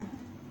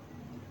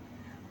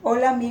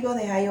Hola amigos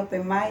de Hive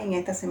en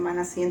esta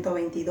semana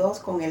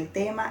 122 con el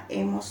tema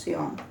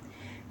Emoción.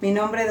 Mi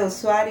nombre de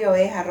usuario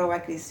es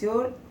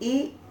 @crisiur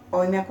y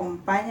hoy me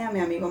acompaña mi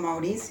amigo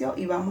Mauricio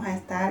y vamos a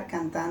estar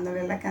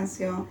cantándole la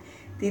canción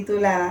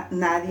titulada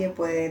Nadie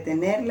puede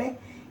detenerle.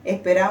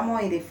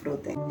 Esperamos y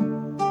disfruten.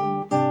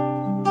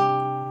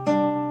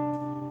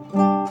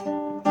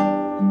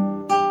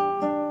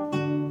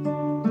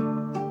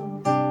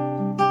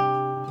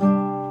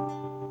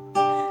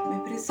 Me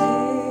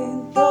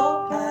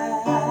presento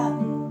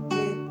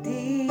ante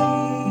ti,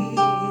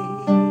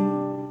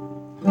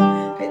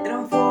 que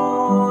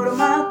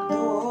transforma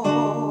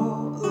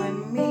todo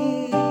en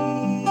mí.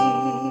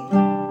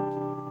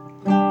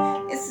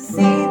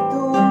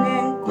 Necesito un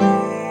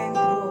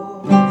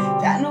encuentro,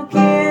 ya no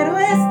quiero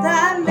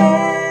estar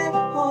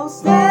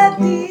lejos de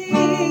ti.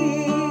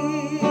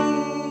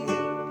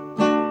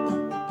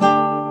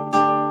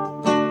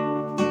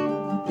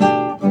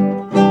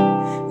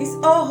 Mis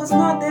ojos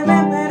no te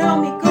ven, pero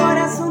mi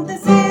corazón te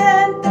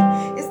siente.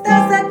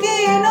 Estás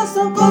aquí, no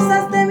son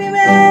cosas de mi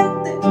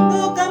mente.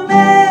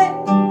 Tócame,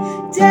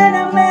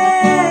 lléname.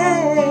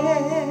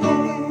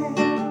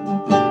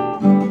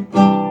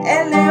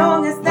 El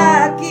león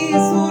está aquí,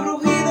 su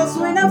rugido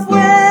suena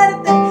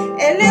fuerte.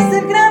 Él es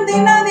el grande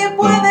y nadie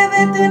puede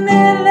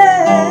detenerle.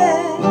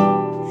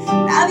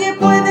 Nadie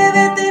puede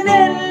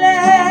detenerle.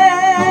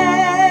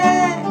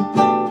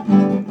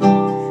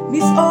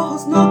 Mis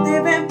ojos no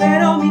te ven,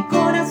 pero mi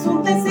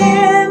corazón te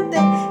siente.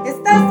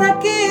 Estás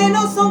aquí,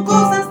 no son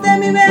cosas de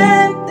mi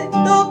mente.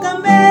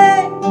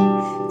 Tócame,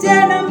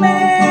 lléname.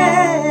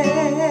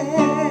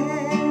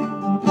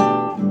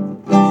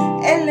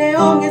 El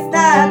león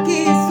está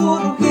aquí, su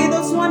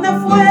rugido suena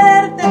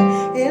fuerte.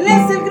 Él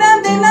es el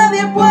grande y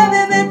nadie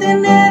puede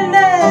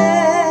detenerle.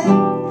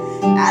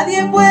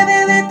 Nadie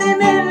puede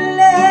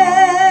detenerle.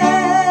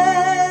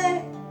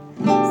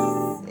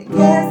 Sé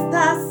que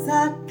estás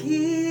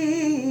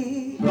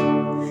aquí,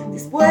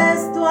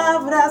 dispuesto a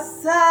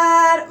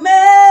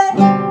abrazarme.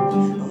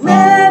 No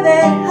me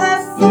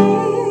dejas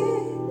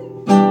ir.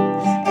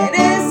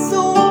 Eres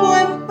un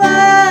buen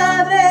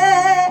padre.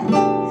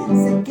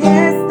 Sé que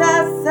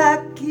estás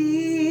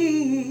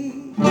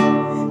aquí,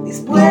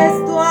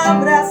 dispuesto a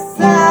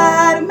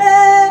abrazarme.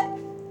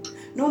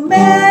 No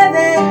me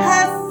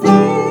dejas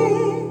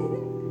ir.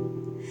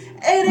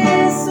 Eres